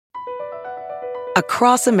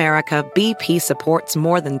Across America, BP supports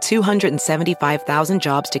more than 275,000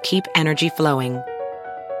 jobs to keep energy flowing.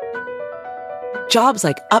 Jobs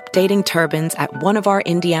like updating turbines at one of our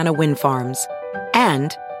Indiana wind farms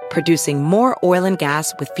and producing more oil and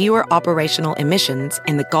gas with fewer operational emissions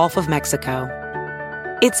in the Gulf of Mexico.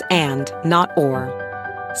 It's and, not or.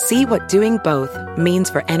 See what doing both means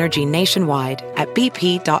for energy nationwide at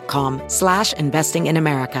bp.com/investing in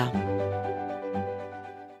America.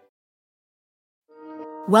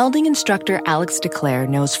 Welding instructor Alex DeClaire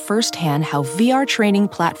knows firsthand how VR training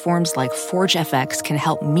platforms like ForgeFX can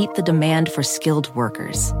help meet the demand for skilled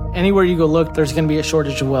workers. Anywhere you go look, there's going to be a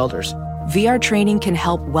shortage of welders. VR training can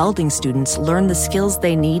help welding students learn the skills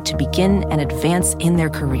they need to begin and advance in their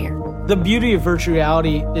career. The beauty of virtual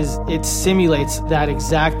reality is it simulates that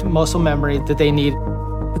exact muscle memory that they need.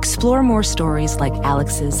 Explore more stories like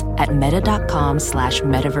Alex's at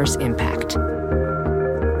meta.com/metaverseimpact.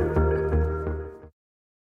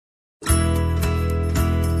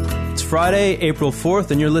 Friday, April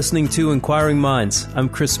 4th, and you're listening to Inquiring Minds. I'm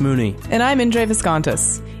Chris Mooney. And I'm Indre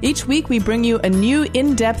Viscontas. Each week, we bring you a new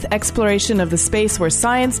in-depth exploration of the space where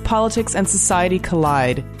science, politics, and society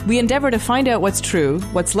collide. We endeavor to find out what's true,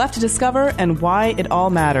 what's left to discover, and why it all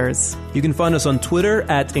matters. You can find us on Twitter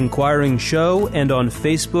at Inquiring Show and on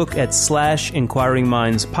Facebook at /Inquiring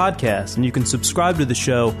Minds Podcast. And you can subscribe to the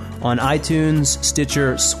show on iTunes,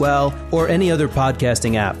 Stitcher, Swell, or any other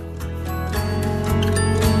podcasting app.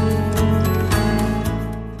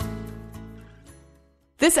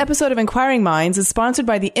 This episode of Inquiring Minds is sponsored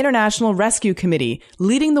by the International Rescue Committee,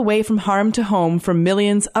 leading the way from harm to home for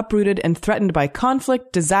millions uprooted and threatened by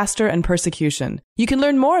conflict, disaster, and persecution. You can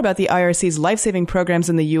learn more about the IRC's life-saving programs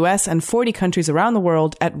in the U.S. and 40 countries around the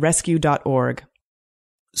world at rescue.org.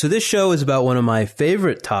 So this show is about one of my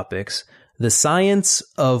favorite topics, the science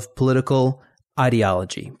of political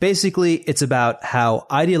ideology. Basically, it's about how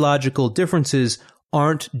ideological differences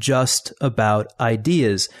aren't just about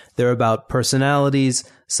ideas. They're about personalities,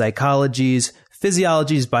 psychologies,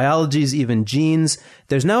 physiologies, biologies, even genes.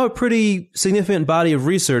 There's now a pretty significant body of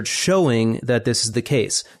research showing that this is the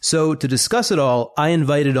case. So to discuss it all, I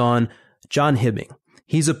invited on John Hibbing.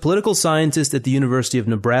 He's a political scientist at the University of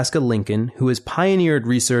Nebraska-Lincoln who has pioneered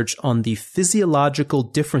research on the physiological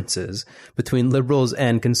differences between liberals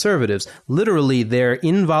and conservatives, literally their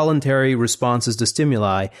involuntary responses to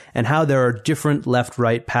stimuli and how there are different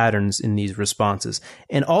left-right patterns in these responses.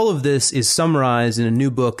 And all of this is summarized in a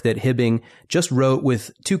new book that Hibbing just wrote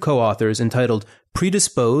with two co-authors entitled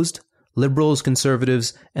Predisposed: Liberals,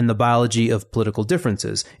 Conservatives, and the Biology of Political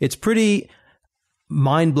Differences. It's pretty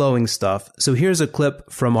mind-blowing stuff. So here's a clip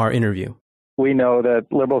from our interview. We know that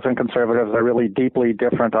liberals and conservatives are really deeply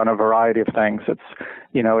different on a variety of things. It's,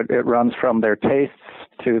 it runs from their tastes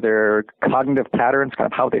to their cognitive patterns, kind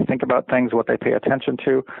of how they think about things, what they pay attention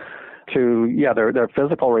to their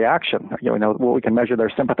physical reaction. We can measure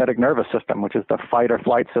their sympathetic nervous system, which is the fight or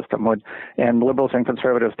flight system. And liberals and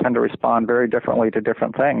conservatives tend to respond very differently to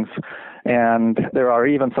different things. And there are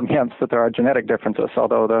even some hints that there are genetic differences,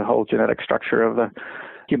 although the whole genetic structure of the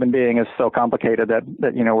human being is so complicated that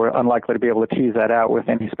we're unlikely to be able to tease that out with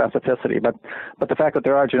any specificity. But the fact that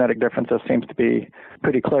there are genetic differences seems to be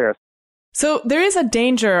pretty clear. So there is a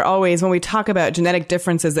danger always when we talk about genetic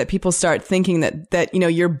differences that people start thinking that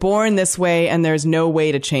you're born this way and there's no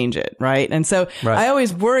way to change it, right? And so I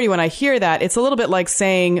always worry when I hear that. It's a little bit like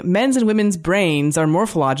saying men's and women's brains are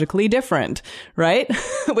morphologically different, right?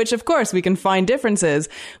 Which of course we can find differences,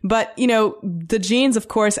 but the genes of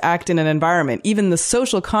course act in an environment. Even the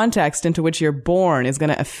social context into which you're born is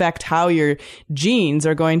going to affect how your genes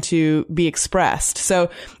are going to be expressed. So,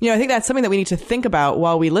 I think that's something that we need to think about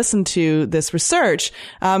while we listen to this research,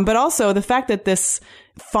 but also the fact that this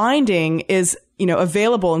finding is,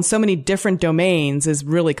 available in so many different domains is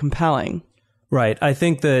really compelling. Right. I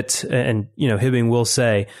think that, and, Hibbing will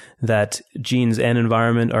say that genes and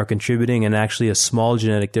environment are contributing, and actually a small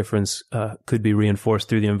genetic difference could be reinforced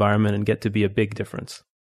through the environment and get to be a big difference.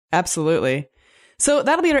 Absolutely. So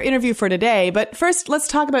that'll be our interview for today. But first, let's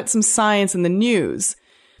talk about some science in the news.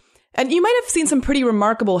 And you might have seen some pretty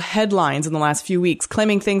remarkable headlines in the last few weeks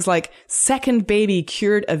claiming things like second baby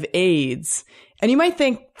cured of AIDS. And you might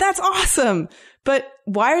think, that's awesome. But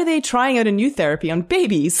why are they trying out a new therapy on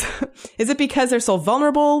babies? Is it because they're so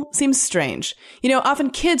vulnerable? Seems strange.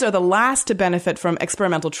 Often kids are the last to benefit from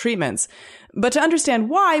experimental treatments. But to understand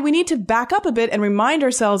why, we need to back up a bit and remind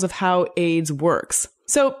ourselves of how AIDS works.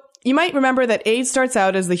 So you might remember that AIDS starts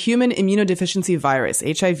out as the human immunodeficiency virus,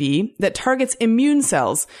 HIV, that targets immune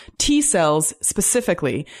cells, T cells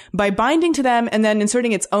specifically, by binding to them and then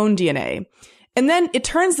inserting its own DNA. And then it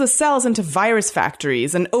turns the cells into virus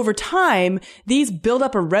factories. And over time, these build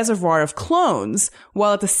up a reservoir of clones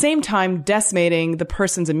while at the same time decimating the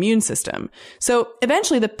person's immune system. So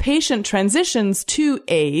eventually the patient transitions to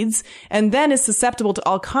AIDS and then is susceptible to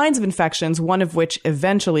all kinds of infections, one of which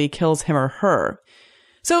eventually kills him or her.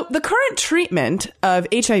 So the current treatment of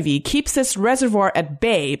HIV keeps this reservoir at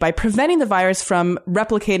bay by preventing the virus from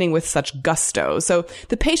replicating with such gusto. So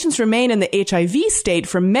the patients remain in the HIV state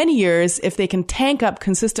for many years if they can tank up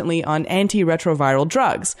consistently on antiretroviral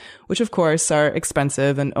drugs, which of course are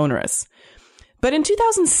expensive and onerous. But in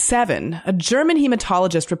 2007, a German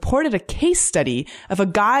hematologist reported a case study of a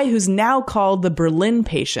guy who's now called the Berlin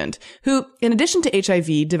patient, who, in addition to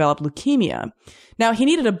HIV, developed leukemia. Now, he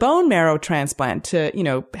needed a bone marrow transplant to,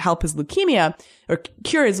 help his leukemia or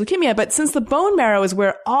cure his leukemia. But since the bone marrow is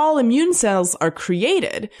where all immune cells are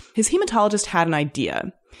created, his hematologist had an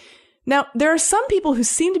idea. Now, there are some people who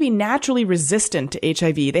seem to be naturally resistant to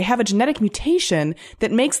HIV. They have a genetic mutation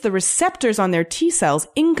that makes the receptors on their T cells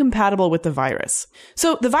incompatible with the virus.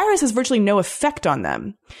 So the virus has virtually no effect on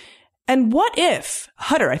them. And what if,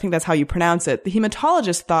 Hutter, I think that's how you pronounce it, the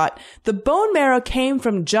hematologist thought the bone marrow came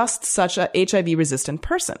from just such a HIV-resistant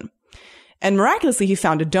person? And miraculously, he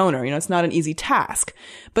found a donor. It's not an easy task.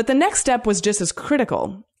 But the next step was just as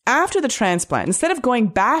critical. After the transplant, instead of going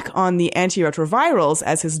back on the antiretrovirals,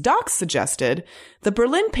 as his docs suggested, the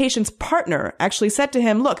Berlin patient's partner actually said to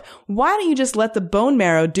him, look, why don't you just let the bone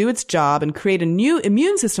marrow do its job and create a new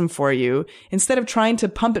immune system for you instead of trying to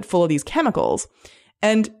pump it full of these chemicals?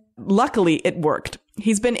 And luckily, it worked.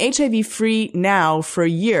 He's been HIV-free now for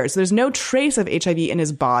years. There's no trace of HIV in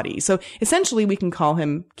his body. So essentially, we can call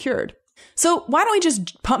him cured. So why don't we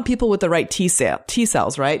just pump people with the right T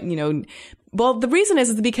cells, right? Well, the reason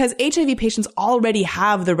is because HIV patients already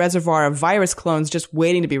have the reservoir of virus clones just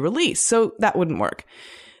waiting to be released. So that wouldn't work.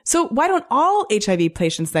 So why don't all HIV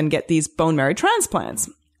patients then get these bone marrow transplants?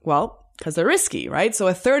 Well, because they're risky, right? So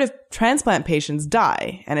a third of transplant patients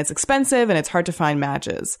die, and it's expensive and it's hard to find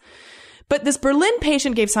matches. But this Berlin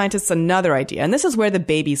patient gave scientists another idea, and this is where the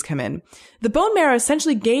babies come in. The bone marrow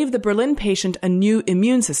essentially gave the Berlin patient a new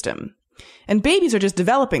immune system. And babies are just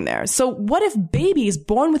developing there. So what if babies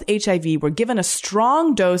born with HIV were given a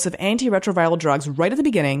strong dose of antiretroviral drugs right at the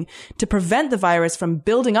beginning to prevent the virus from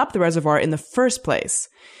building up the reservoir in the first place?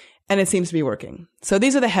 And it seems to be working. So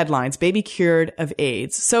these are the headlines: baby cured of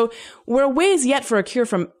AIDS. So we're a ways yet for a cure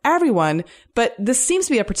from everyone, but this seems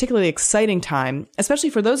to be a particularly exciting time,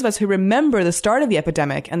 especially for those of us who remember the start of the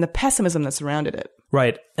epidemic and the pessimism that surrounded it.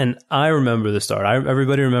 Right. And I remember the start.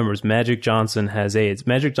 Everybody remembers Magic Johnson has AIDS.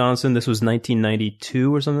 Magic Johnson, this was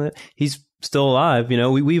 1992 or something. He's still alive.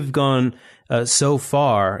 We've gone so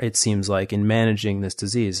far, it seems like, in managing this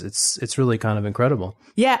disease. It's really kind of incredible.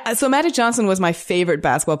 Yeah. So Magic Johnson was my favorite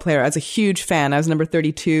basketball player. I was a huge fan. I was number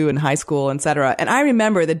 32 in high school, etc. And I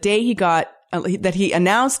remember the day that he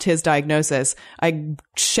announced his diagnosis, I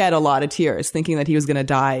shed a lot of tears thinking that he was going to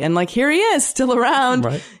die. And here he is, still around,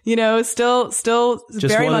 right. Still just very much alive.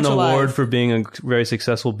 Just won an award for being a very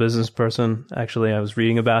successful business person. Actually, I was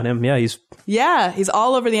reading about him. Yeah, he's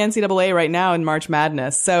all over the NCAA right now in March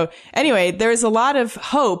Madness. So anyway, there's a lot of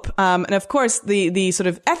hope. And of course, the sort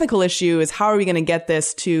of ethical issue is how are we going to get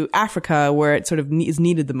this to Africa where it sort of is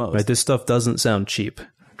needed the most? Right. This stuff doesn't sound cheap.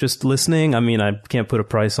 Just listening, I can't put a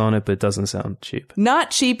price on it, but it doesn't sound cheap. Not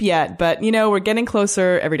cheap yet, but, we're getting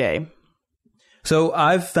closer every day. So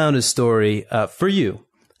I've found a story for you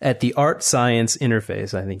at the Art Science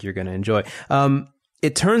Interface I think you're going to enjoy.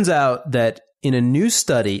 It turns out that in a new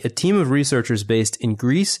study, a team of researchers based in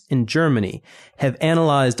Greece and Germany have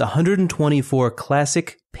analyzed 124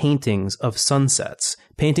 classic paintings of sunsets.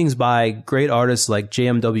 Paintings by great artists like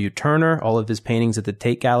J.M.W. Turner, all of his paintings at the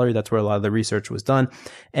Tate Gallery. That's where a lot of the research was done.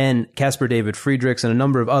 And Caspar David Friedrichs and a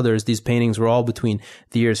number of others. These paintings were all between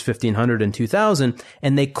the years 1500 and 2000.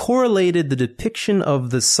 And they correlated the depiction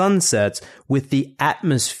of the sunsets with the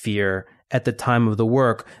atmosphere at the time of the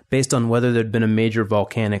work based on whether there'd been a major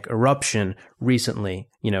volcanic eruption recently,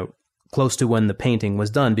 close to when the painting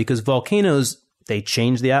was done. Because volcanoes, they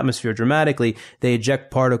change the atmosphere dramatically. They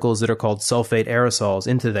eject particles that are called sulfate aerosols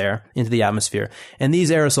into the atmosphere. And these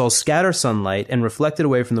aerosols scatter sunlight and reflect it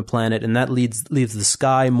away from the planet, and that leaves the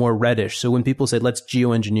sky more reddish. So when people say, let's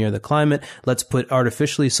geoengineer the climate, let's put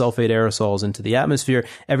artificially sulfate aerosols into the atmosphere,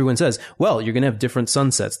 everyone says, well, you're going to have different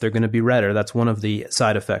sunsets. They're going to be redder. That's one of the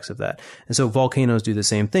side effects of that. And so volcanoes do the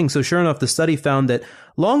same thing. So sure enough, the study found that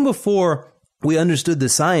long before we understood the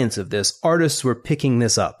science of this, artists were picking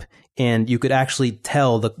this up and you could actually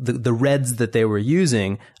tell the reds that they were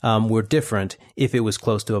using were different if it was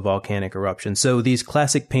close to a volcanic eruption. So these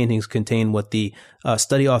classic paintings contain what the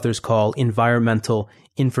study authors call environmental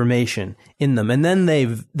information in them. And then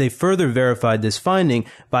they further verified this finding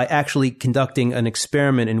by actually conducting an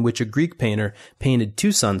experiment in which a Greek painter painted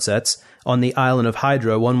two sunsets on the island of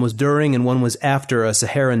Hydra. One was during and one was after a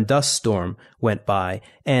Saharan dust storm went by.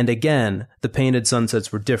 And again, the painted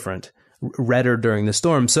sunsets were different, redder during the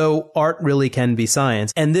storm. So art really can be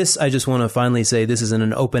science. And this, I just want to finally say, this is in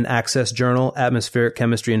an open access journal, Atmospheric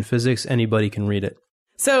Chemistry and Physics. Anybody can read it.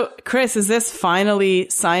 So, Chris, is this finally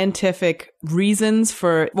scientific reasons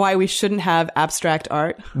for why we shouldn't have abstract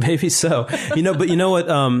art? Maybe so. But you know what?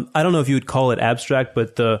 I don't know if you would call it abstract,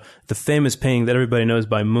 but the famous painting that everybody knows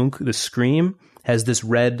by Munch, The Scream, has this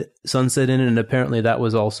red sunset in it, and apparently that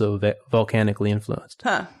was also volcanically influenced.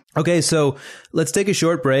 Huh. Okay, so let's take a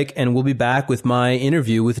short break, and we'll be back with my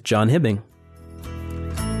interview with John Hibbing.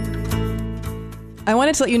 I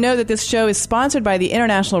wanted to let you know that this show is sponsored by the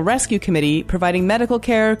International Rescue Committee, providing medical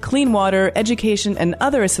care, clean water, education, and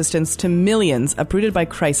other assistance to millions uprooted by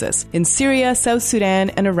crisis in Syria, South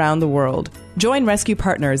Sudan, and around the world. Join Rescue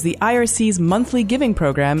Partners, the IRC's monthly giving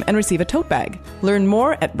program, and receive a tote bag. Learn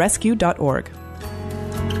more at rescue.org.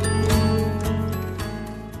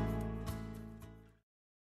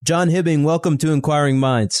 John Hibbing, welcome to Inquiring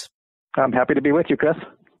Minds. I'm happy to be with you, Chris.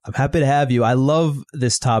 I'm happy to have you. I love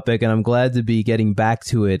this topic, and I'm glad to be getting back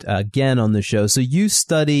to it again on the show. So you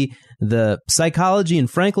study the psychology and,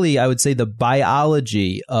 frankly, I would say the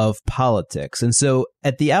biology of politics. And so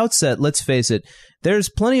at the outset, let's face it, there's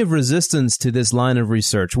plenty of resistance to this line of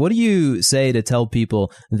research. What do you say to tell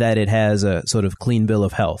people that it has a sort of clean bill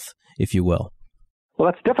of health, if you will? Well,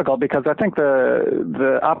 that's difficult because I think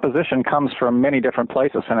the opposition comes from many different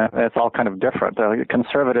places, and it's all kind of different.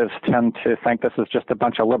 Conservatives tend to think this is just a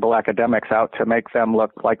bunch of liberal academics out to make them look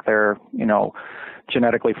like they're,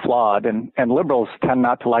 genetically flawed, and liberals tend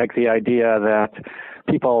not to like the idea that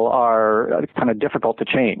people are kind of difficult to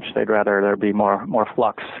change. They'd rather there be more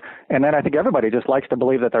flux. And then I think everybody just likes to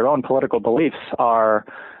believe that their own political beliefs are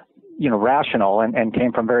rational and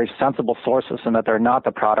came from very sensible sources, and that they're not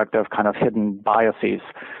the product of kind of hidden biases.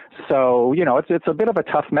 So, it's a bit of a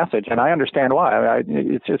tough message, and I understand why.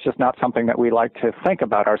 It's just not something that we like to think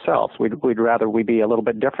about ourselves. We'd rather we be a little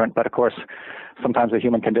bit different, but of course, sometimes the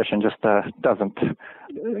human condition just doesn't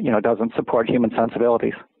support human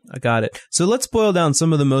sensibilities. I got it. So let's boil down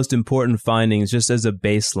some of the most important findings just as a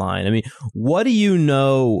baseline. I mean, what do you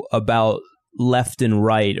know about left and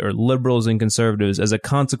right, or liberals and conservatives, as a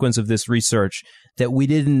consequence of this research that we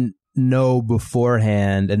didn't know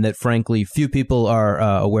beforehand, and that, frankly, few people are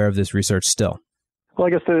aware of this research still? Well, I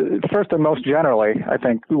guess first and most generally, I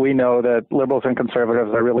think we know that liberals and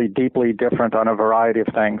conservatives are really deeply different on a variety of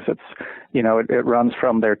things. It's, it runs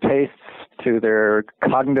from their tastes to their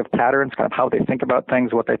cognitive patterns, kind of how they think about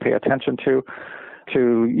things, what they pay attention to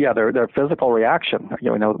their physical reaction.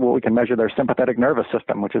 We can measure their sympathetic nervous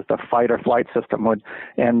system, which is the fight or flight system.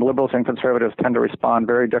 And liberals and conservatives tend to respond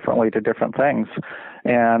very differently to different things.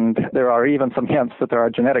 And there are even some hints that there are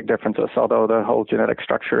genetic differences, although the whole genetic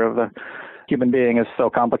structure of the human being is so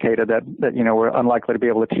complicated that we're unlikely to be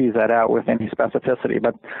able to tease that out with any specificity.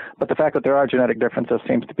 But the fact that there are genetic differences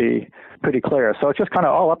seems to be pretty clear. So it's just kind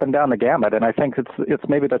of all up and down the gamut. And I think it's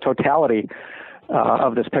maybe the totality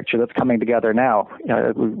of this picture that's coming together now.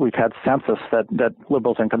 We've had census that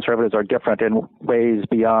liberals and conservatives are different in ways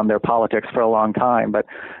beyond their politics for a long time, but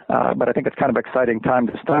I think it's kind of an exciting time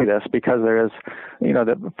to study this, because there is,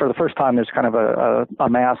 for the first time, there's kind of a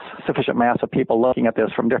sufficient mass of people looking at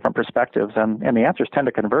this from different perspectives, and the answers tend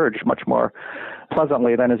to converge much more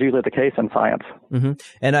pleasantly than is usually the case in science. Mm-hmm.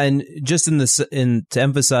 And just to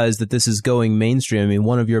emphasize that this is going mainstream, I mean,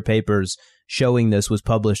 one of your papers showing this was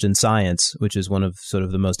published in Science, which is one of sort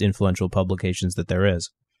of the most influential publications that there is.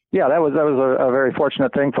 Yeah, that was a very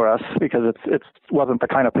fortunate thing for us, because it wasn't the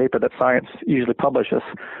kind of paper that Science usually publishes.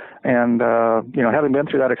 And, having been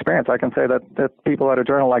through that experience, I can say that people at a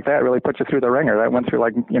journal like that really put you through the ringer. That went through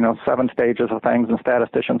 7 stages of things, and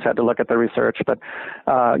statisticians had to look at the research. But,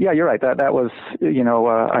 you're right. That was,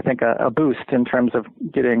 I think a boost in terms of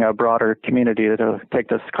getting a broader community to take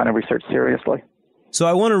this kind of research seriously. So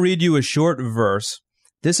I want to read you a short verse.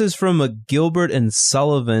 This is from a Gilbert and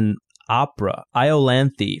Sullivan opera,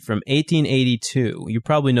 Iolanthe, from 1882. You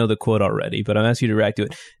probably know the quote already, but I'm asking you to react to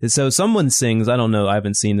it. So someone sings, I don't know, I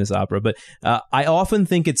haven't seen this opera, but I often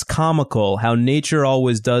think it's comical how nature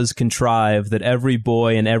always does contrive that every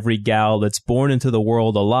boy and every gal that's born into the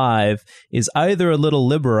world alive is either a little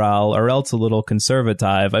liberal or else a little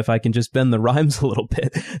conservative, if I can just bend the rhymes a little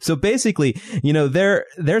bit. So basically, you know, they're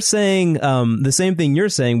saying the same thing you're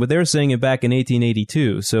saying, but they're saying it back in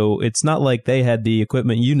 1882. So it's not like they had the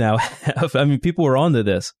equipment you now have. I mean, people were onto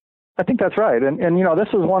this. I think that's right. And you know, this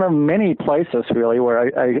is one of many places really where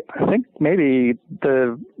I think maybe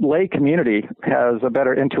the lay community has a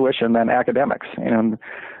better intuition than academics. And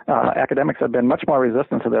academics have been much more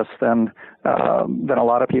resistant to this than a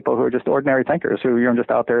lot of people who are just ordinary thinkers, who are just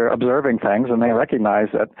out there observing things, and they recognize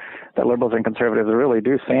that liberals and conservatives really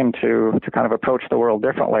do seem to kind of approach the world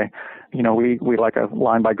differently. You know, we like a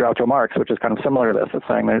line by Groucho Marx, which is kind of similar to this. It's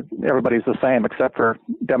saying that everybody's the same except for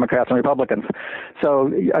Democrats and Republicans.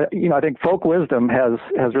 So, you know, I think folk wisdom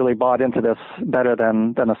has really bought into this better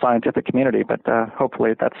than the scientific community, but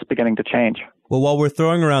hopefully that's beginning to change. Well, while we're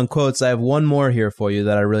throwing around quotes, I have one more here for you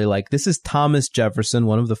that I really like. This is Thomas Jefferson,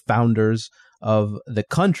 one of the founders of the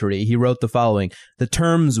country. He wrote the following: "The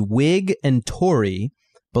terms Whig and Tory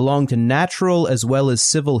belong to natural as well as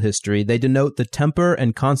civil history. They denote the temper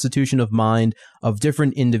and constitution of mind of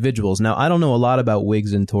different individuals." Now, I don't know a lot about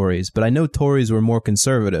Whigs and Tories, but I know Tories were more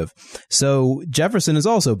conservative. So Jefferson is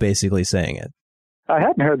also basically saying it. I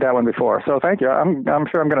hadn't heard that one before, so thank you. I'm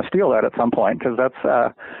sure I'm going to steal that at some point, because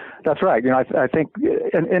that's right. You know, I think,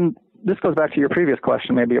 and this goes back to your previous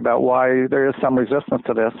question maybe about why there is some resistance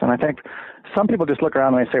to this. And I think some people just look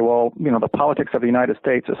around and they say, well, you know, the politics of the United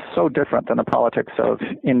States is so different than the politics of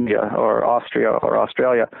India or Austria or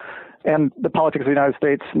Australia. And the politics of the United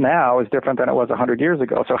States now is different than it was 100 years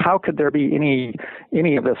ago. So how could there be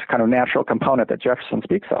any of this kind of natural component that Jefferson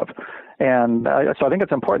speaks of? And so I think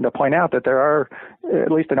it's important to point out that there are,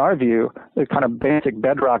 at least in our view, the kind of basic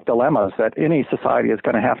bedrock dilemmas that any society is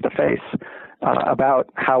going to have to face about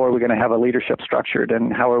how are we going to have a leadership structured,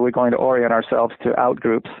 and how are we going to orient ourselves to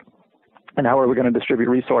outgroups, and how are we going to distribute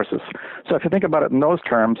resources. So if you think about it in those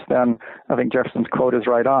terms, then I think Jefferson's quote is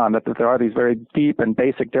right on, that there are these very deep and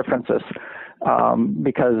basic differences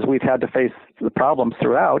because we've had to face the problems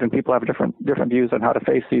throughout, and people have different views on how to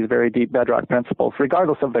face these very deep bedrock principles,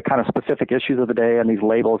 regardless of the kind of specific issues of the day and these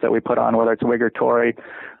labels that we put on, whether it's Whig or Tory,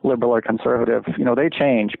 liberal or conservative. You know, they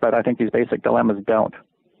change, but I think these basic dilemmas don't.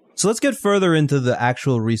 So let's get further into the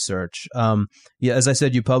actual research. As I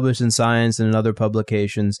said, you published in Science and in other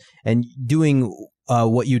publications, and doing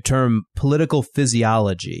what you term political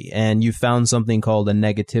physiology, and you found something called a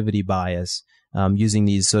negativity bias using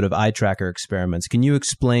these sort of eye tracker experiments. Can you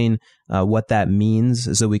explain what that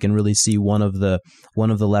means, so we can really see one of the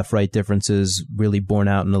left-right differences really borne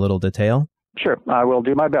out in a little detail? Sure, I will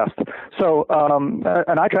do my best. So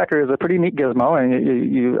an eye tracker is a pretty neat gizmo,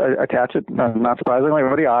 and you attach it, not surprisingly,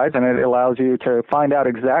 over the eyes, and it allows you to find out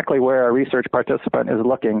exactly where a research participant is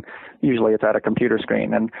looking. Usually it's at a computer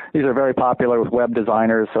screen, and these are very popular with web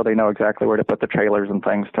designers, so they know exactly where to put the trailers and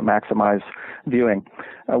things to maximize viewing.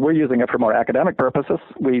 We're using it for more academic purposes.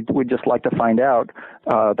 We just like to find out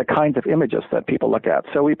the kinds of images that people look at.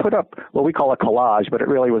 So we put up what we call a collage, but it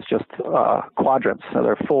really was just quadrants. So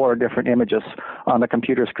there are 4 different images on the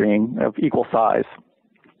computer screen of equal size.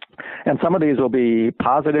 And some of these will be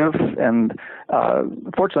positive, and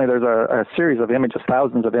fortunately there's a series of images,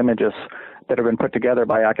 thousands of images that have been put together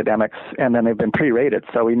by academics, and then they've been pre-rated,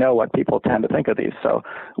 so we know what people tend to think of these. So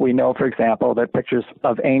we know, for example, that pictures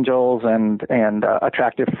of angels and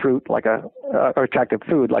attractive fruit, or attractive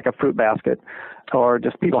food, like a fruit basket, or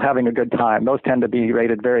just people having a good time, those tend to be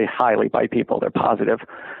rated very highly by people. They're positive.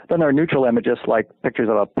 Then there are neutral images, like pictures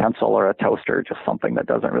of a pencil or a toaster, just something that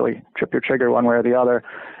doesn't really trip your trigger one way or the other.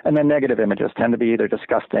 And then negative images tend to be either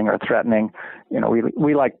disgusting or threatening. You know,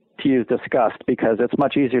 we like to use disgust because it's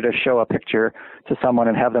much easier to show a picture to someone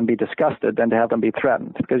and have them be disgusted than to have them be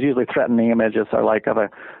threatened, because usually threatening images are like of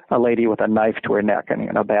a lady with a knife to her neck and,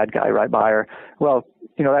 you know, a bad guy right by her. Well,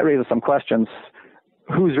 you know, that raises some questions.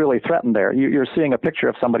 Who's really threatened there? You're seeing a picture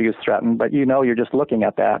of somebody who's threatened, but you know you're just looking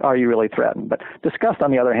at that. Are you really threatened? But disgust,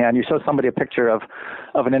 on the other hand, you show somebody a picture of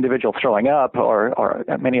an individual throwing up or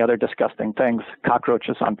many other disgusting things,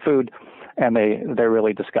 cockroaches on food, and they're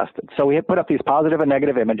really disgusted. So we put up these positive and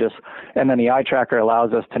negative images, and then the eye tracker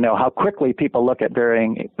allows us to know how quickly people look at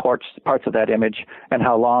varying parts of that image and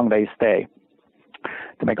how long they stay.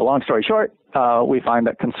 To make a long story short, we find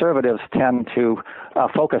that conservatives tend to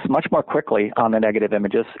focus much more quickly on the negative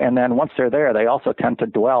images, and then once they're there, they also tend to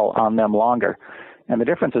dwell on them longer. And the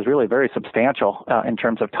difference is really very substantial in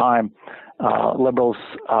terms of time. Liberals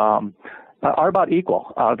are about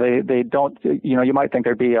equal. They don't, you might think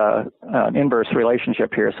there'd be an inverse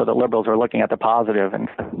relationship here, so that liberals are looking at the positive and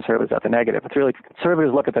conservatives at the negative. It's really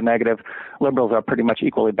conservatives look at the negative. Liberals are pretty much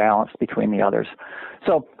equally balanced between the others.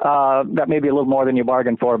 So that may be a little more than you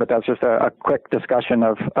bargained for, but that's just a quick discussion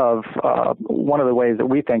of one of the ways that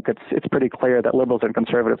we think it's pretty clear that liberals and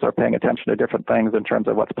conservatives are paying attention to different things in terms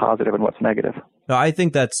of what's positive and what's negative. No, I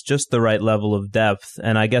think that's just the right level of depth.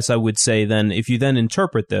 And I guess I would say then, if you then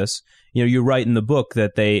interpret this, you write in the book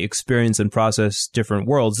that they experience and process different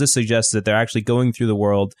worlds. This suggests that they're actually going through the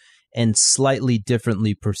world and slightly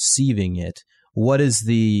differently perceiving it. What is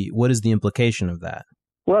the implication of that?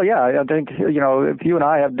 Well, yeah, I think, if you and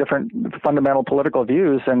I have different fundamental political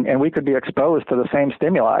views and we could be exposed to the same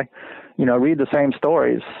stimuli, read the same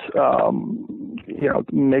stories,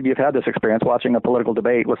 maybe you've had this experience watching a political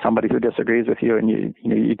debate with somebody who disagrees with you and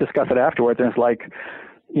you discuss it afterwards and it's like,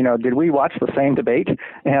 did we watch the same debate?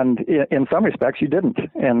 And in some respects, you didn't.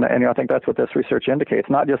 And I think that's what this research indicates,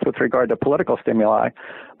 not just with regard to political stimuli,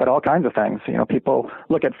 but all kinds of things. People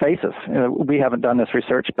look at faces. We haven't done this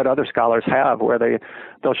research, but other scholars have, where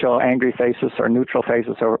they'll show angry faces or neutral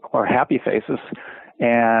faces or happy faces.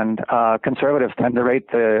 And conservatives tend to rate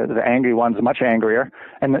the angry ones much angrier.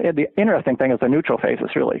 And the interesting thing is the neutral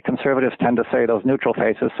faces, really. Conservatives tend to say those neutral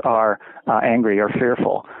faces are angry or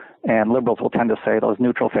fearful. And liberals will tend to say those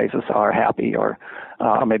neutral faces are happy or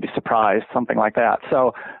maybe surprised, something like that.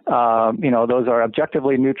 So, those are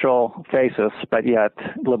objectively neutral faces, but yet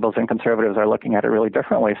liberals and conservatives are looking at it really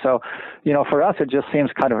differently. So, for us, it just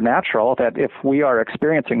seems kind of natural that if we are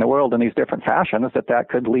experiencing the world in these different fashions, that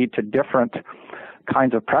could lead to different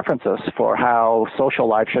kinds of preferences for how social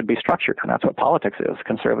life should be structured. And that's what politics is.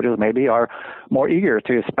 Conservatives maybe are more eager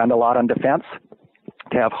to spend a lot on defense,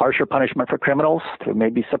 to have harsher punishment for criminals, to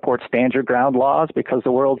maybe support stand your ground laws because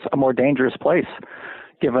the world's a more dangerous place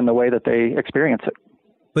given the way that they experience it.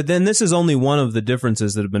 But then this is only one of the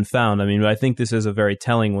differences that have been found. I mean, I think this is a very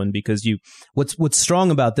telling one because what's strong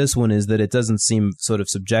about this one is that it doesn't seem sort of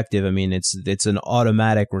subjective. I mean, it's an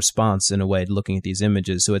automatic response in a way looking at these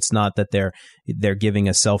images. So it's not that they're giving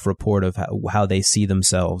a self-report of how they see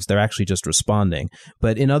themselves. They're actually just responding.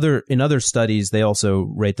 But in other studies, they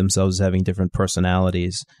also rate themselves as having different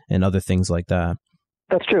personalities and other things like that.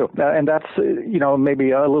 That's true. And that's,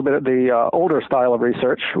 maybe a little bit of the older style of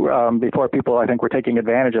research before people, I think, were taking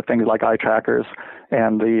advantage of things like eye trackers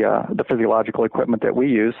and the physiological equipment that we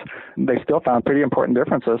use. They still found pretty important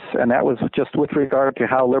differences. And that was just with regard to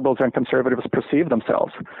how liberals and conservatives perceive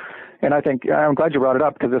themselves. And I think I'm glad you brought it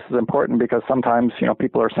up because this is important because sometimes,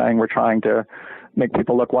 people are saying we're trying to make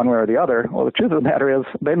people look one way or the other. Well, the truth of the matter is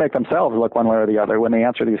they make themselves look one way or the other when they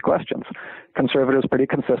answer these questions. Conservatives pretty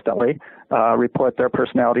consistently report their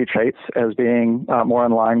personality traits as being more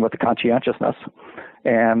in line with conscientiousness.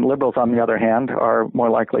 And liberals, on the other hand, are more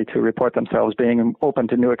likely to report themselves being open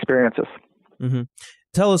to new experiences. Mm-hmm.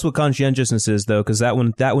 Tell us what conscientiousness is, though, because that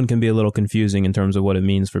one can be a little confusing in terms of what it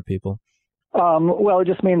means for people. Well, it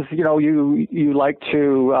just means, you like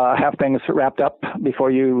to have things wrapped up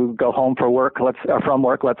before you go home from work, let's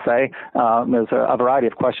say. There's a variety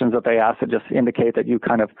of questions that they ask that just indicate that you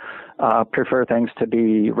kind of prefer things to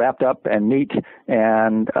be wrapped up and neat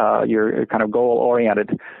and you're kind of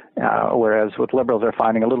goal-oriented, whereas with liberals they're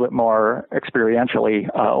finding a little bit more experientially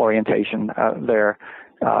orientation there.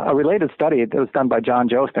 A related study that was done by John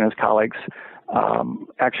Jost and his colleagues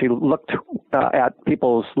actually looked at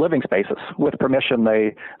people's living spaces. With permission,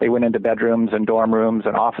 they went into bedrooms and dorm rooms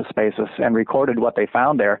and office spaces and recorded what they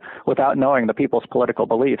found there without knowing the people's political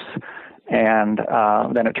beliefs. And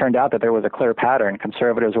then it turned out that there was a clear pattern.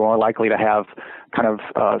 Conservatives were more likely to have kind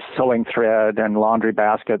of sewing thread and laundry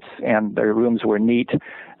baskets, and their rooms were neat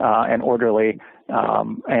and orderly,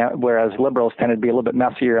 whereas liberals tended to be a little bit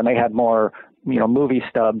messier, and they had more movie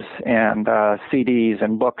stubs and CDs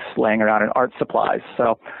and books laying around and art supplies.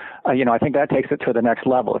 So, I think that takes it to the next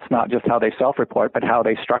level. It's not just how they self-report, but how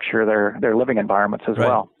they structure their living environments as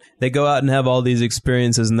well. They go out and have all these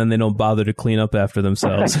experiences, and then they don't bother to clean up after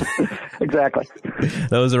themselves. Exactly.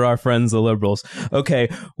 Those are our friends, the liberals. Okay,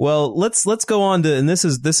 well, let's go on to, and this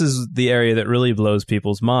is the area that really blows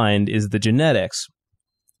people's mind, is the genetics.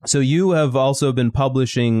 So you have also been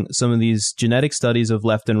publishing some of these genetic studies of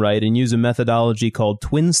left and right and use a methodology called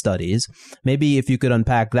twin studies. Maybe if you could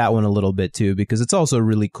unpack that one a little bit too, because it's also a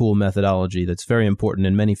really cool methodology that's very important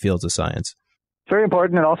in many fields of science. Very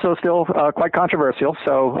important and also still quite controversial.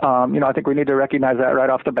 So, I think we need to recognize that right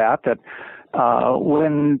off the bat, that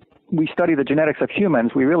when we study the genetics of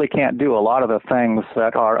humans, we really can't do a lot of the things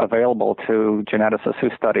that are available to geneticists who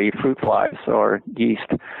study fruit flies or yeast.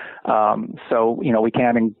 So, we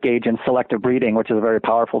can't engage in selective breeding, which is a very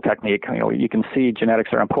powerful technique. You can see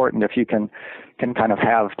genetics are important if you can kind of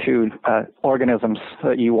have two organisms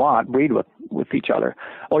that you want breed with each other.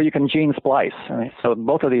 Or you can gene splice. So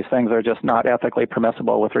both of these things are just not ethically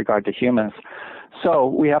permissible with regard to humans. So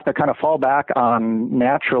we have to kind of fall back on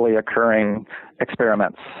naturally occurring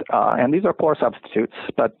experiments. And these are poor substitutes,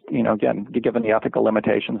 but, again, given the ethical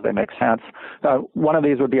limitations, they make sense. One of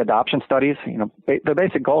these would be adoption studies. The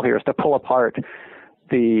basic goal here is to pull apart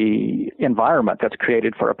the environment that's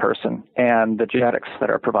created for a person and the genetics that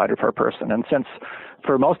are provided for a person. And since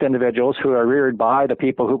for most individuals who are reared by the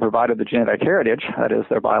people who provided the genetic heritage, that is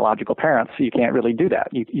their biological parents, you can't really do that.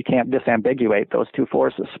 You can't disambiguate those two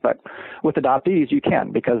forces. But with adoptees, you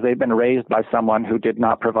can, because they've been raised by someone who did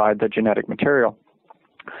not provide the genetic material.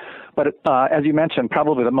 But as you mentioned,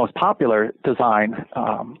 probably the most popular design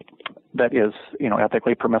that is,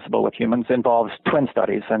 ethically permissible with humans involves twin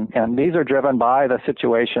studies. And these are driven by the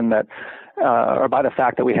situation that, or by the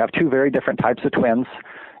fact that we have two very different types of twins.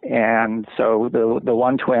 And so the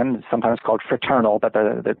one twin, sometimes called fraternal, but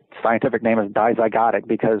the scientific name is dizygotic,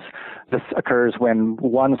 because this occurs when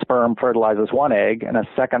one sperm fertilizes one egg and a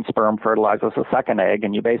second sperm fertilizes a second egg,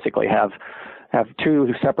 and you basically have two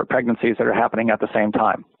separate pregnancies that are happening at the same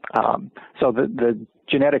time. So the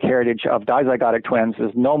genetic heritage of dizygotic twins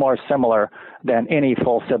is no more similar than any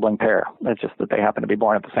full sibling pair. It's just that they happen to be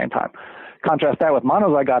born at the same time. Contrast that with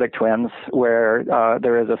monozygotic twins, where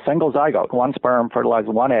there is a single zygote. One sperm fertilizes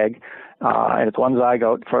one egg, and it's one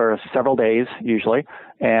zygote for several days, usually.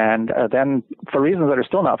 And then, for reasons that are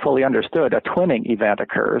still not fully understood, a twinning event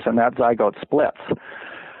occurs, and that zygote splits.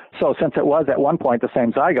 So since it was at one point the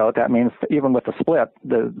same zygote, that means that even with the split,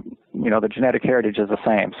 the genetic heritage is the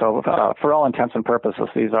same. So for all intents and purposes,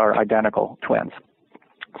 these are identical twins.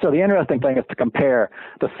 So the interesting thing is to compare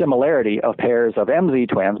the similarity of pairs of MZ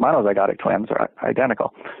twins, monozygotic twins, are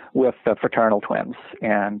identical, with fraternal twins.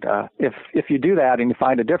 And if you do that and you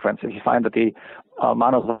find a difference, if you find that the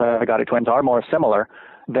monozygotic twins are more similar,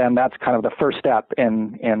 then that's kind of the first step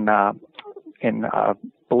in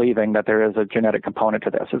believing that there is a genetic component to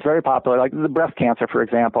this. It's very popular, like the breast cancer, for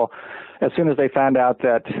example. As soon as they found out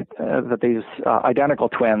that these identical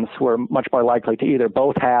twins were much more likely to either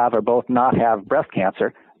both have or both not have breast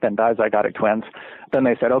cancer than dizygotic twins, then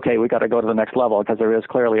they said, okay, we got to go to the next level, because there is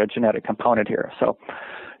clearly a genetic component here. So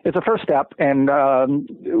it's a first step, and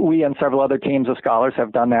we and several other teams of scholars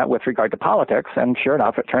have done that with regard to politics, and sure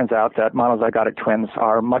enough, it turns out that monozygotic twins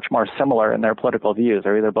are much more similar in their political views.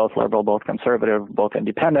 They're either both liberal, both conservative, both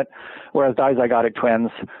independent, whereas dizygotic twins,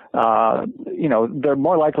 they're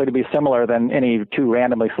more likely to be similar than any two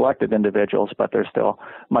randomly selected individuals, but they're still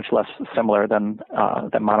much less similar than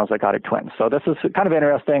monozygotic twins. So this is kind of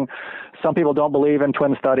interesting. Some people don't believe in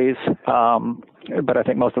twin studies, but I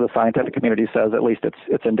think most of the scientific community says at least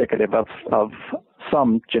it's indicative of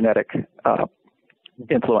some genetic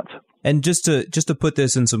influence. And just to put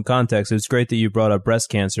this in some context, it's great that you brought up breast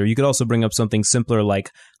cancer. You could also bring up something simpler like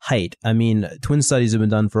height. I mean, twin studies have been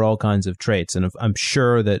done for all kinds of traits, and I'm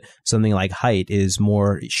sure that something like height is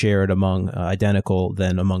more shared among identical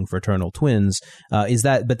than among fraternal twins.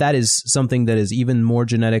 But that is something that is even more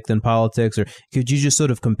genetic than politics? Or could you just sort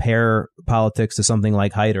of compare politics to something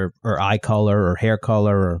like height or eye color or hair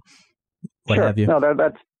color or what have you? No,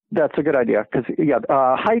 that's a good idea, because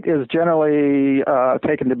height is generally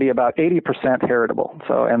taken to be about 80% heritable.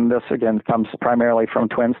 So, and this again comes primarily from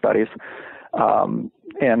twin studies,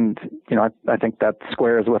 and I think that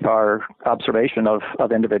squares with our observation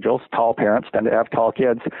of individuals. Tall parents tend to have tall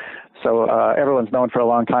kids, so everyone's known for a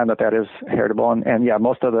long time that is heritable. And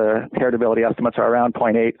most of the heritability estimates are around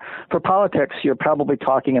 0.8. For politics, you're probably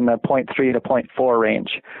talking in the 0.3 to 0.4 range.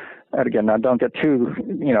 And again, now don't get too,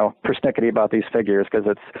 persnickety about these figures, because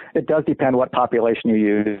it does depend what population you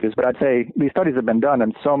use. But I'd say these studies have been done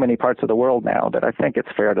in so many parts of the world now that I think it's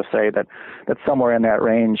fair to say that somewhere in that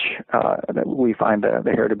range that we find the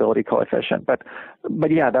heritability coefficient. But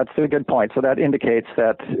yeah, that's a good point. So that indicates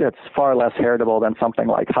that it's far less heritable than something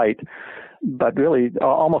like height, but really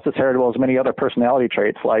almost as heritable as many other personality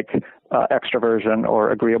traits like extroversion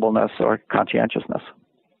or agreeableness or conscientiousness.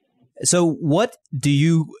 So what do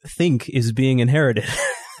you think is being inherited?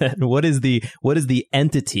 What is the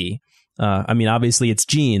entity? I mean, obviously it's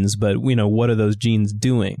genes, but what are those genes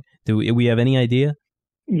doing? Do we have any idea?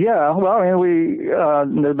 Yeah, well, I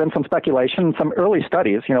mean, there's been some speculation, some early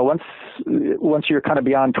studies. Once you're kind of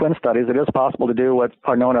beyond twin studies, it is possible to do what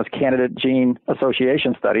are known as candidate gene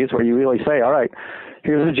association studies, where you really say, all right,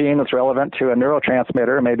 here's a gene that's relevant to a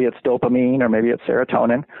neurotransmitter. Maybe it's dopamine or maybe it's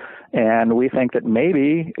serotonin. And we think that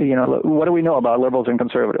maybe, what do we know about liberals and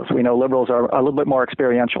conservatives? We know liberals are a little bit more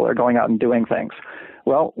experiential. They're going out and doing things.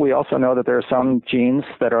 Well, we also know that there are some genes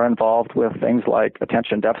that are involved with things like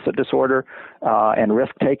attention deficit disorder and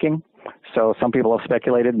risk-taking. So some people have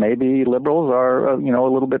speculated maybe liberals are, a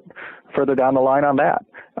little bit further down the line on that.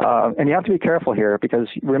 And you have to be careful here because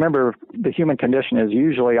remember, the human condition is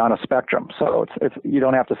usually on a spectrum. So it's you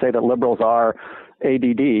don't have to say that liberals are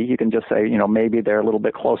ADD. You can just say, maybe they're a little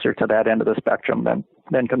bit closer to that end of the spectrum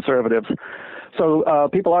than conservatives. So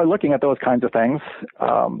people are looking at those kinds of things.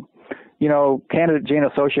 Candidate gene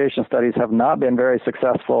association studies have not been very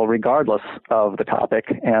successful regardless of the topic,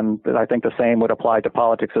 and I think the same would apply to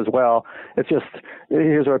politics as well. It's just,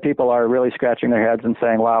 here's where people are really scratching their heads and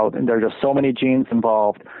saying, wow, there are just so many genes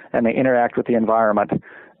involved, and they interact with the environment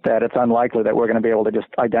that it's unlikely that we're going to be able to just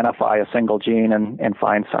identify a single gene and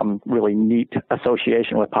find some really neat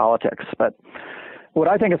association with politics. But what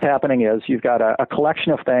I think is happening is you've got a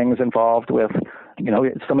collection of things involved with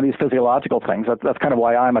some of these physiological things. That's kind of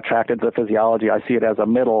why I'm attracted to physiology. I see it as a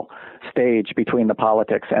middle stage between the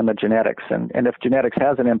politics and the genetics. And if genetics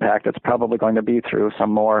has an impact, it's probably going to be through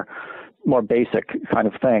some more basic kind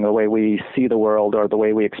of thing, the way we see the world or the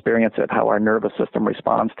way we experience it, how our nervous system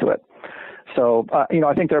responds to it. So,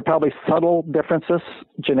 I think there are probably subtle differences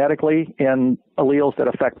genetically in alleles that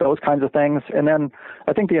affect those kinds of things. And then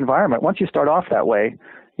I think the environment, once you start off that way,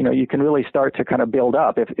 you can really start to kind of build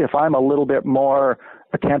up. If I'm a little bit more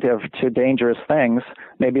attentive to dangerous things,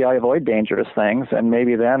 maybe I avoid dangerous things, and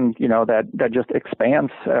maybe then, that just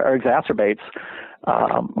expands or exacerbates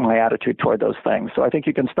my attitude toward those things. So I think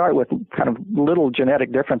you can start with kind of little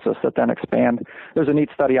genetic differences that then expand. There's a neat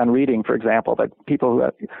study on reading, for example, that people who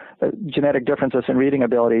have genetic differences in reading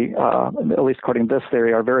ability, at least according to this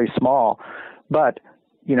theory, are very small. But,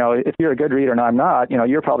 if you're a good reader and I'm not,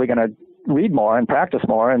 you're probably going to read more and practice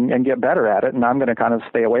more and get better at it, and I'm going to kind of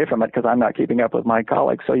stay away from it because I'm not keeping up with my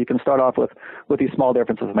colleagues. So you can start off with these small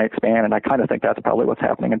differences and they expand, and I kind of think that's probably what's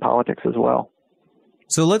happening in politics as well.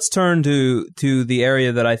 So let's turn to the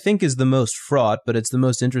area that I think is the most fraught, but it's the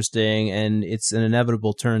most interesting, and it's an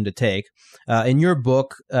inevitable turn to take. In your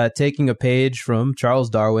book, Taking a Page from Charles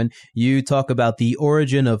Darwin, you talk about the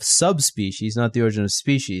origin of subspecies, not the origin of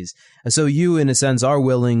species. So you, in a sense, are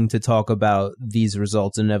willing to talk about these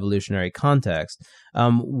results in an evolutionary context.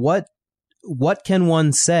 What can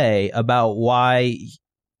one say about why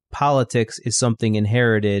politics is something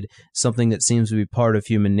inherited, something that seems to be part of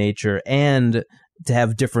human nature, and to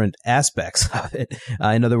have different aspects of it?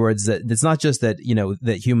 In other words, that it's not just that,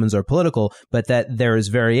 that humans are political, but that there is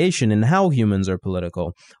variation in how humans are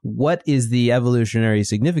political. What is the evolutionary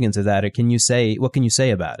significance of that? Or what can you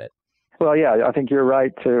say about it? Well, yeah, I think you're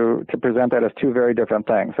right to present that as two very different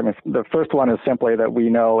things. I mean, the first one is simply that we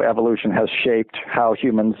know evolution has shaped how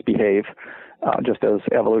humans behave, just as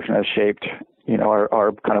evolution has shaped,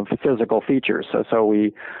 our kind of physical features. So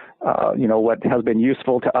we, what has been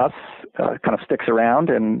useful to us kind of sticks around,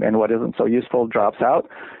 and what isn't so useful drops out.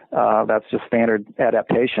 That's just standard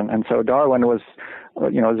adaptation. And so Darwin was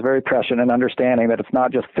very prescient in understanding that it's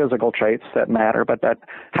not just physical traits that matter, but that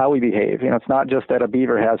how we behave. It's not just that a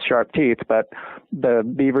beaver has sharp teeth, but the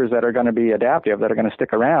beavers that are going to be adaptive, that are going to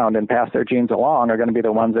stick around and pass their genes along, are going to be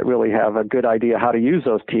the ones that really have a good idea how to use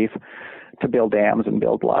those teeth to build dams and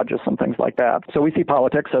build lodges and things like that. So we see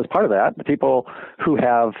politics as part of that. The people who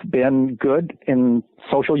have been good in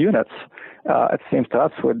social units, it seems to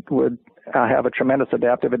us, would have a tremendous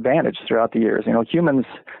adaptive advantage throughout the years. Humans,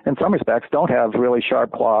 in some respects, don't have really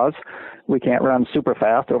sharp claws. We can't run super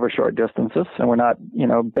fast over short distances, and we're not,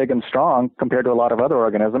 big and strong compared to a lot of other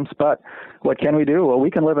organisms. But what can we do? Well, we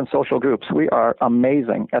can live in social groups. We are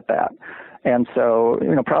amazing at that. And so,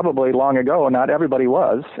 probably long ago, not everybody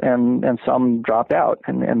was, and some dropped out,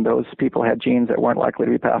 and those people had genes that weren't likely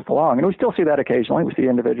to be passed along. And we still see that occasionally. We see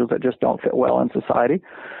individuals that just don't fit well in society,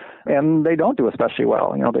 and they don't do especially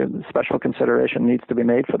well. The special consideration needs to be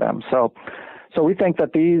made for them. So we think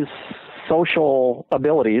that these social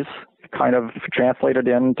abilities kind of translated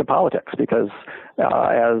into politics, because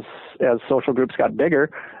as social groups got bigger,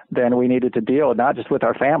 then we needed to deal not just with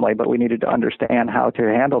our family, but we needed to understand how to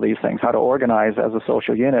handle these things, how to organize as a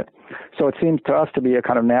social unit. So it seems to us to be a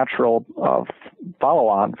kind of natural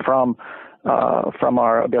follow-on from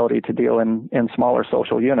our ability to deal in smaller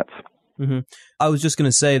social units. Mm-hmm. I was just going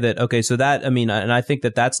to say that, okay, so that, I mean, and I think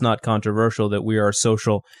that that's not controversial, that we are a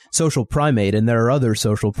social primate, and there are other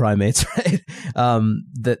social primates, right,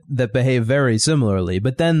 that behave very similarly.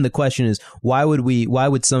 But then the question is, why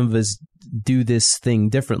would some of us do this thing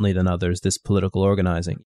differently than others, this political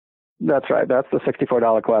organizing? That's right. That's the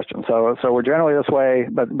 $64 question. So we're generally this way,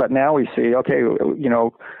 but now we see, okay, you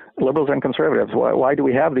know, liberals and conservatives, why do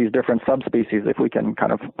we have these different subspecies if we can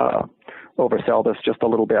kind of oversell this just a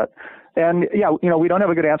little bit? And yeah, you know, we don't have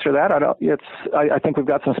a good answer to that. I think we've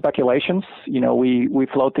got some speculations. You know, we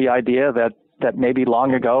float the idea that maybe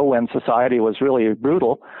long ago, when society was really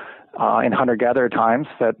brutal in hunter-gatherer times,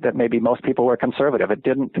 that maybe most people were conservative. It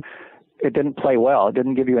didn't play well. It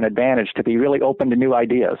didn't give you an advantage to be really open to new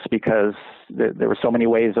ideas, because there were so many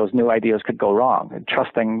ways those new ideas could go wrong. And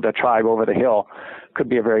trusting the tribe over the hill could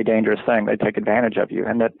be a very dangerous thing. They'd take advantage of you.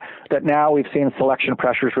 And that now we've seen selection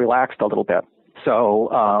pressures relaxed a little bit. So,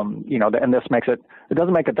 you know, and this makes it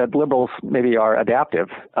doesn't make it that liberals maybe are adaptive,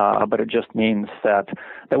 but it just means that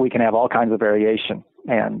we can have all kinds of variation.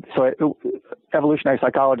 And so evolutionary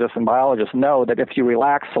psychologists and biologists know that if you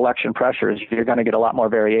relax selection pressures, you're going to get a lot more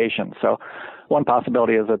variation. So one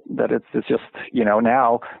possibility is that it's just, you know,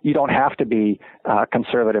 now you don't have to be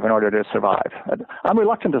conservative in order to survive. I'm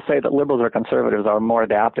reluctant to say that liberals or conservatives are more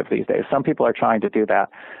adaptive these days. Some people are trying to do that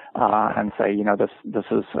and say, you know, this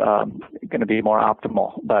is going to be more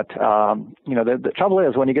optimal. But, you know, the trouble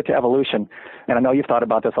is when you get to evolution, and I know you've thought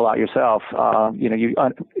about this a lot yourself, you know, you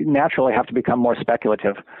naturally have to become more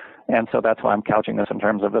speculative. And so that's why I'm couching this in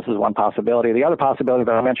terms of this is one possibility. The other possibility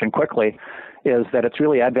that I'll mention quickly is that it's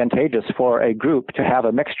really advantageous for a group to have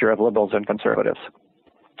a mixture of liberals and conservatives,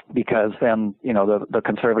 because then, you know, the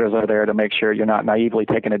conservatives are there to make sure you're not naively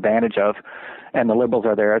taken advantage of, and the liberals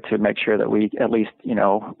are there to make sure that we at least, you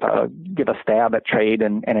know, give a stab at trade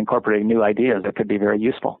and incorporating new ideas that could be very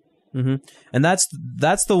useful. Mm-hmm. And that's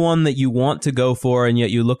the one that you want to go for, and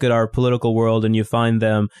yet you look at our political world and you find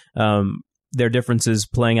them their differences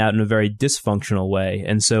playing out in a very dysfunctional way.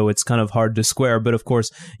 And so it's kind of hard to square. But of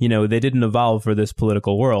course, you know, they didn't evolve for this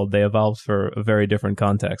political world. They evolved for a very different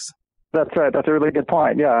context. That's right. That's a really good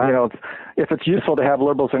point. Yeah. You know, if it's useful to have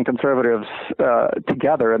liberals and conservatives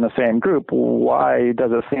together in the same group, why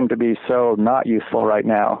does it seem to be so not useful right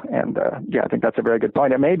now? And yeah, I think that's a very good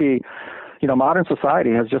point. It may be, you know, modern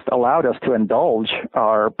society has just allowed us to indulge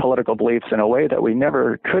our political beliefs in a way that we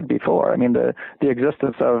never could before. I mean, the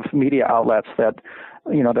existence of media outlets that,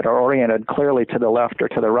 you know, that are oriented clearly to the left or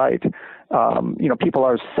to the right, you know, people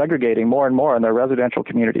are segregating more and more in their residential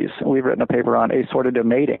communities. We've written a paper on assortative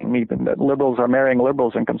mating, even that liberals are marrying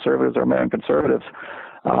liberals and conservatives are marrying conservatives.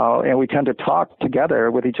 And we tend to talk together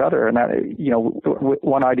with each other, and that, you know,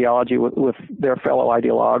 one ideology with their fellow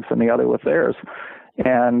ideologues and the other with theirs.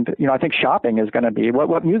 And, you know, I think shopping is going to be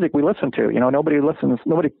what music we listen to. You know,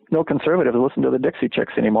 no conservatives listen to the Dixie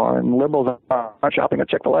Chicks anymore, and liberals aren't shopping at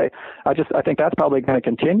Chick-fil-A. I think that's probably going to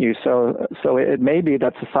continue. So it may be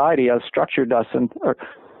that society has structured us, or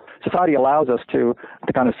society allows us to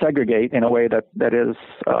kind of segregate in a way that is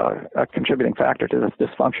a contributing factor to this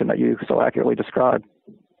dysfunction that you so accurately described.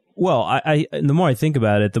 Well, the more I think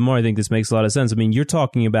about it, the more I think this makes a lot of sense. I mean, you're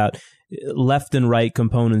talking about left and right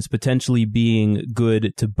components potentially being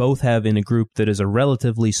good to both have in a group that is a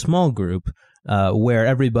relatively small group where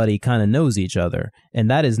everybody kind of knows each other.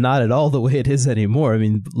 And that is not at all the way it is anymore. I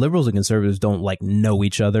mean, liberals and conservatives don't know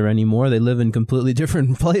each other anymore. They live in completely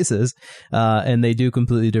different places and they do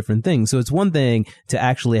completely different things. So it's one thing to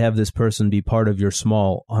actually have this person be part of your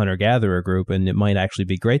small hunter-gatherer group, and it might actually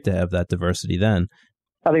be great to have that diversity then.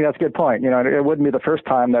 I think that's a good point. You know, it wouldn't be the first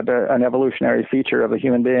time that an evolutionary feature of a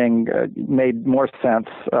human being made more sense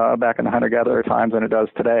back in the hunter-gatherer times than it does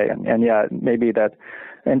today. And yeah, maybe that,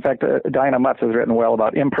 in fact, Diana Mutz has written well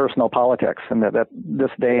about impersonal politics, and that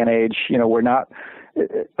this day and age, you know, we're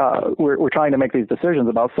trying to make these decisions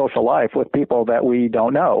about social life with people that we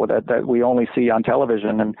don't know, that we only see on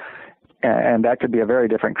television, and that could be a very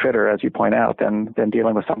different critter, as you point out, than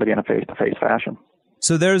dealing with somebody in a face-to-face fashion.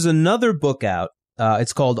 So there's another book out.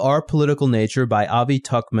 It's called Our Political Nature by Avi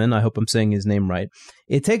Tuckman. I hope I'm saying his name right.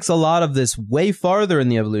 It takes a lot of this way farther in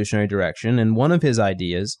the evolutionary direction, and one of his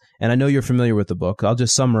ideas, and I know you're familiar with the book, I'll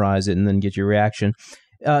just summarize it and then get your reaction.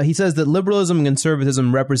 He says that liberalism and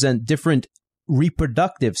conservatism represent different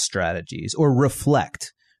reproductive strategies, or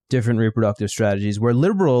reflect different reproductive strategies, where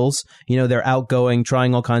liberals, you know, they're outgoing,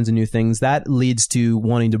 trying all kinds of new things. That leads to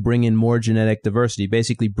wanting to bring in more genetic diversity,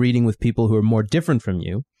 basically breeding with people who are more different from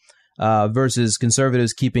you. Versus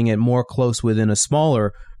conservatives keeping it more close within a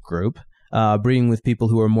smaller group. breeding with people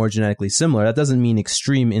who are more genetically similar. That doesn't mean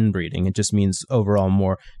extreme inbreeding. It just means overall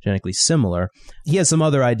more genetically similar. He has some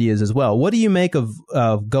other ideas as well. What do you make of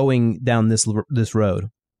going down this road?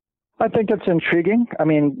 I think it's intriguing. I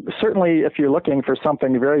mean, certainly if you're looking for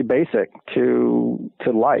something very basic to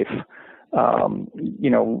life,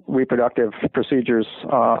 reproductive procedures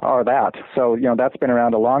are that. So, that's been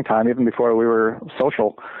around a long time, even before we were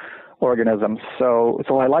social organisms. So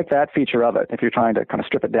I like that feature of it. If you're trying to kind of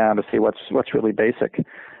strip it down to see what's really basic,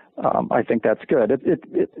 I think that's good. It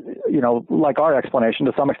like our explanation,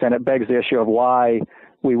 to some extent, it begs the issue of why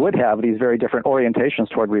we would have these very different orientations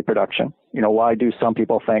toward reproduction. Why do some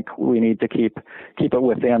people think we need to keep it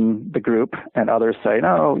within the group, and others say,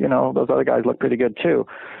 no, those other guys look pretty good too.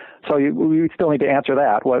 So we still need to answer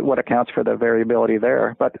that. What accounts for the variability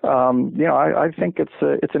there? But I think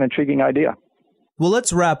it's an intriguing idea. Well,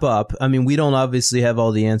 let's wrap up. I mean, we don't obviously have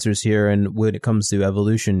all the answers here, and when it comes to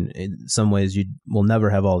evolution, in some ways you will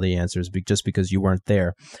never have all the answers just because you weren't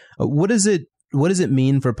there. What does it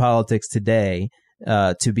mean for politics today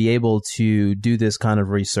to be able to do this kind of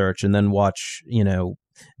research and then watch,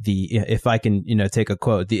 if I can, take a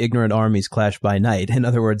quote, the ignorant armies clash by night. In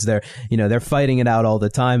other words, they're fighting it out all the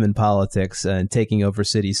time in politics and taking over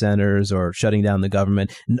city centers or shutting down the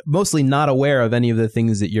government, mostly not aware of any of the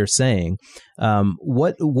things that you're saying.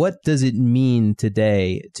 What does it mean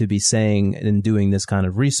today to be saying and doing this kind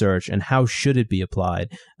of research, and how should it be applied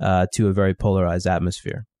to a very polarized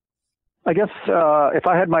atmosphere? I guess if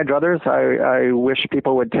I had my druthers, I wish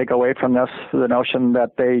people would take away from this the notion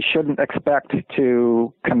that they shouldn't expect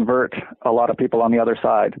to convert a lot of people on the other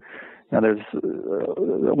side. There's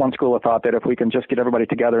one school of thought that if we can just get everybody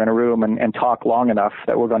together in a room and talk long enough,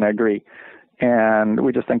 that we're going to agree. And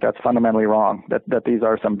we just think that's fundamentally wrong, that these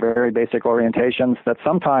are some very basic orientations that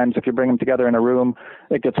sometimes if you bring them together in a room,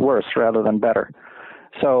 it gets worse rather than better.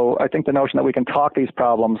 So I think the notion that we can talk these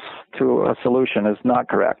problems to a solution is not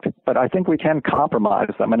correct. But I think we can compromise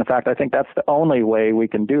them. And in fact, I think that's the only way we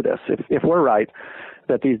can do this. If we're right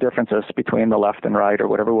that these differences between the left and right, or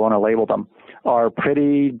whatever we want to label them, are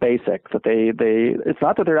pretty basic, that it's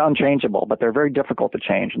not that they're unchangeable, but they're very difficult to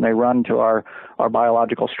change, and they run to our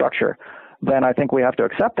biological structure, then I think we have to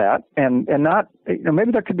accept that and not,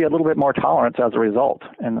 maybe there could be a little bit more tolerance as a result.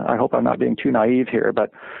 And I hope I'm not being too naive here, but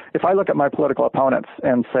if I look at my political opponents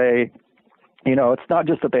and say, it's not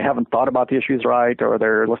just that they haven't thought about the issues right, or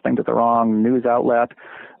they're listening to the wrong news outlet,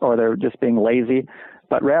 or they're just being lazy,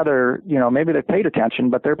 but rather, maybe they've paid attention,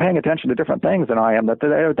 but they're paying attention to different things than I am, that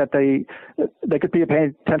they could be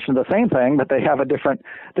paying attention to the same thing, but they have a different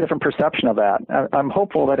perception of that. I'm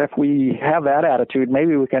hopeful that if we have that attitude,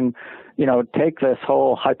 maybe we can, take this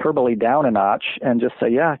whole hyperbole down a notch and just say,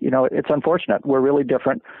 it's unfortunate. We're really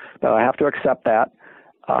different. I have to accept that.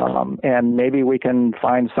 And maybe we can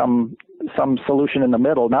find some solution in the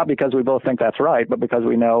middle, not because we both think that's right, but because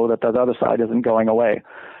we know that the other side isn't going away.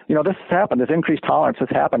 This has happened. This increased tolerance has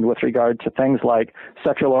happened with regard to things like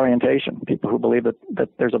sexual orientation. People who believe that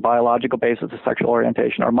there's a biological basis of sexual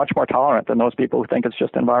orientation are much more tolerant than those people who think it's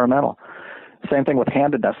just environmental. Same thing with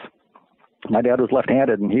handedness. My dad was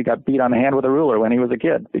left-handed, and he got beat on the hand with a ruler when he was a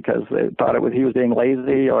kid because they thought he was being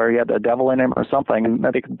lazy, or he had the devil in him or something, and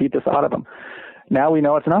that they could beat this out of him. Now we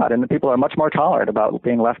know it's not, and the people are much more tolerant about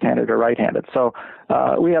being left-handed or right-handed. So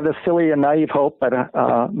we have this silly and naive hope, but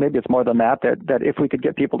maybe it's more than that if we could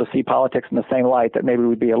get people to see politics in the same light, that maybe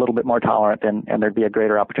we'd be a little bit more tolerant and there'd be a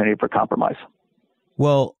greater opportunity for compromise.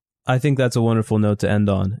 Well, I think that's a wonderful note to end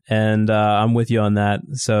on, and I'm with you on that.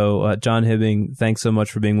 So, John Hibbing, thanks so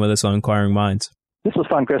much for being with us on Inquiring Minds. This was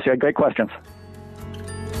fun, Chris. You had great questions.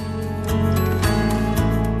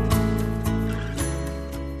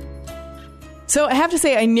 So I have to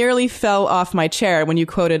say, I nearly fell off my chair when you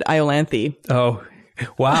quoted Iolanthe. Oh,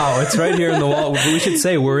 wow. It's right here in the wall. We should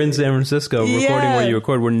say we're in San Francisco recording where you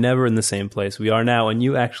record. We're never in the same place. We are now, and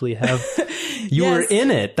you actually have... You were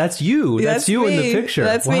in it. That's you. That's you me. In the picture.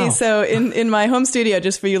 That's me. So in my home studio,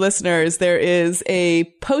 just for you listeners, there is a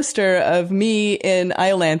poster of me in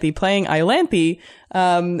Iolanthe, playing Iolanthe,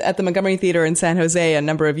 at the Montgomery Theater in San Jose a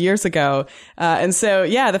number of years ago. And so,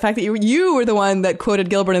 the fact that you were the one that quoted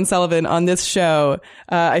Gilbert and Sullivan on this show,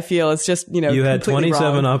 I feel is just, You had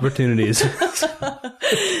 27 opportunities.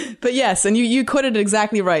 But yes, and you quoted it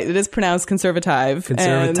exactly right. It is pronounced conservative.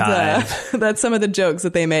 And that's some of the jokes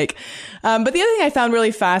that they make. But the other thing I found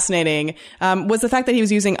really fascinating was the fact that he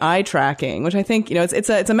was using eye tracking, which I think,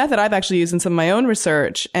 it's a method I've actually used in some of my own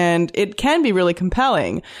research, and it can be really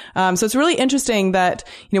compelling. So it's really interesting that,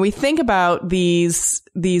 we think about these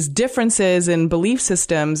differences in belief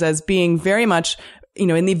systems as being very much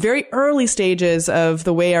in the very early stages of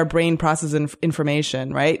the way our brain processes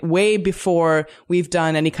information, right? Way before we've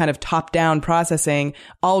done any kind of top-down processing,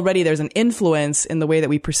 already there's an influence in the way that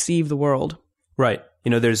we perceive the world. Right.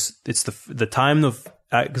 It's the time of,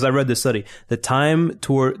 because I read this study, the time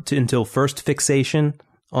until first fixation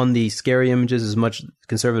on the scary images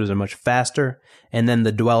conservatives are much faster, and then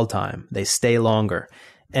the dwell time, they stay longer.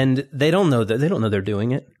 And they don't know that. They don't know they're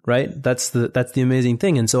doing it, right? That's the amazing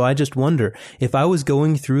thing. And so I just wonder, if I was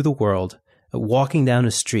going through the world, walking down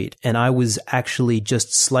a street, and I was actually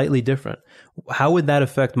just slightly different, how would that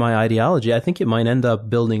affect my ideology? I think it might end up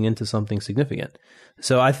building into something significant.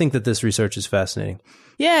 So I think that this research is fascinating.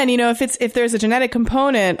 Yeah, and if there's a genetic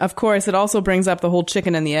component, of course, it also brings up the whole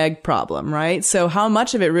chicken and the egg problem, right? So how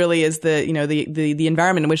much of it really is the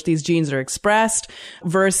environment in which these genes are expressed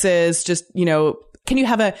versus just, can you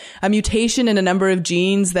have a mutation in a number of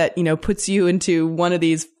genes that, puts you into one of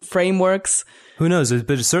these frameworks? Who knows?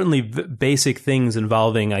 But it's certainly basic things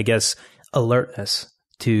involving, I guess, alertness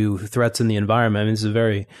to threats in the environment. I mean, this is a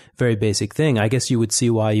very, very basic thing. I guess you would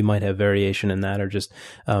see why you might have variation in that, or just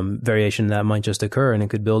variation that might just occur, and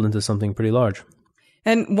it could build into something pretty large.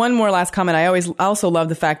 And one more last comment. I also love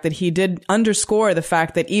the fact that he did underscore the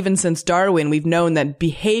fact that even since Darwin, we've known that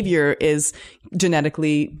behavior is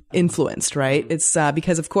genetically influenced, right? It's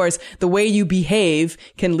because, of course, the way you behave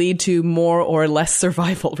can lead to more or less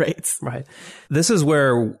survival rates. Right. This is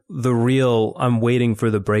where I'm waiting for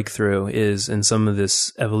the breakthrough is in some of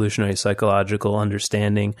this evolutionary psychological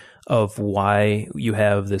understanding of why you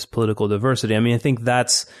have this political diversity. I mean, I think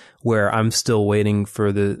that's where I'm still waiting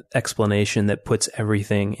for the explanation that puts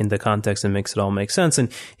everything into context and makes it all make sense.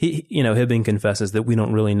 And Hibbing confesses that we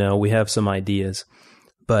don't really know. We have some ideas,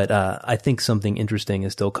 but I think something interesting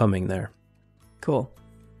is still coming there. Cool.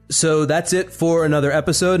 So that's it for another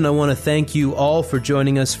episode, and I want to thank you all for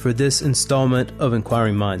joining us for this installment of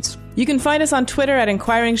Inquiring Minds. You can find us on Twitter at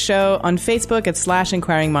Inquiring Show, on Facebook at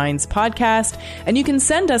 /Inquiring Minds Podcast, and you can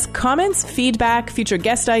send us comments, feedback, future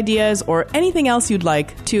guest ideas, or anything else you'd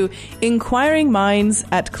like to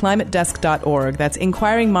inquiringminds@climatedesk.org. That's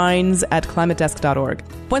inquiringminds@climatedesk.org.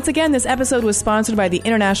 Once again, this episode was sponsored by the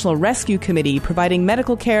International Rescue Committee, providing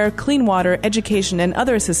medical care, clean water, education, and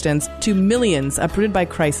other assistance to millions uprooted by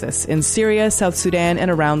crisis in Syria, South Sudan, and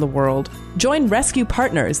around the world. Join Rescue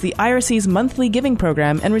Partners, the IRC's monthly giving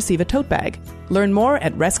program, and receive a tote bag. Learn more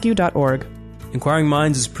at rescue.org. Inquiring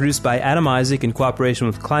Minds is produced by Adam Isaac in cooperation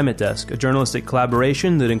with Climate Desk, a journalistic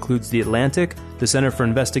collaboration that includes The Atlantic, the Center for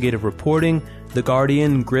Investigative Reporting, The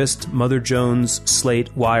Guardian, Grist, Mother Jones,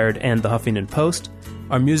 Slate, Wired, and The Huffington Post.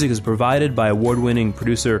 Our music is provided by award-winning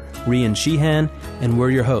producer Rian Sheehan, and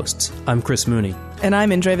we're your hosts. I'm Chris Mooney. And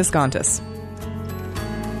I'm Indre Viscontis.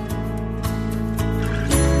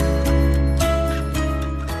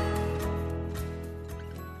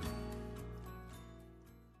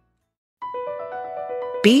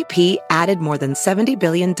 BP added more than $70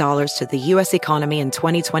 billion to the U.S. economy in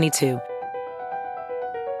 2022.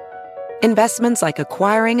 Investments like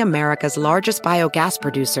acquiring America's largest biogas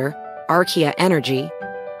producer, Archaea Energy,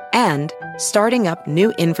 and starting up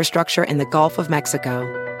new infrastructure in the Gulf of Mexico.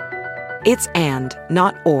 It's and,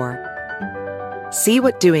 not or. See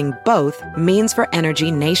what doing both means for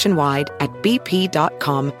energy nationwide at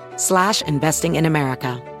bp.com/investing in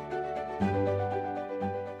America.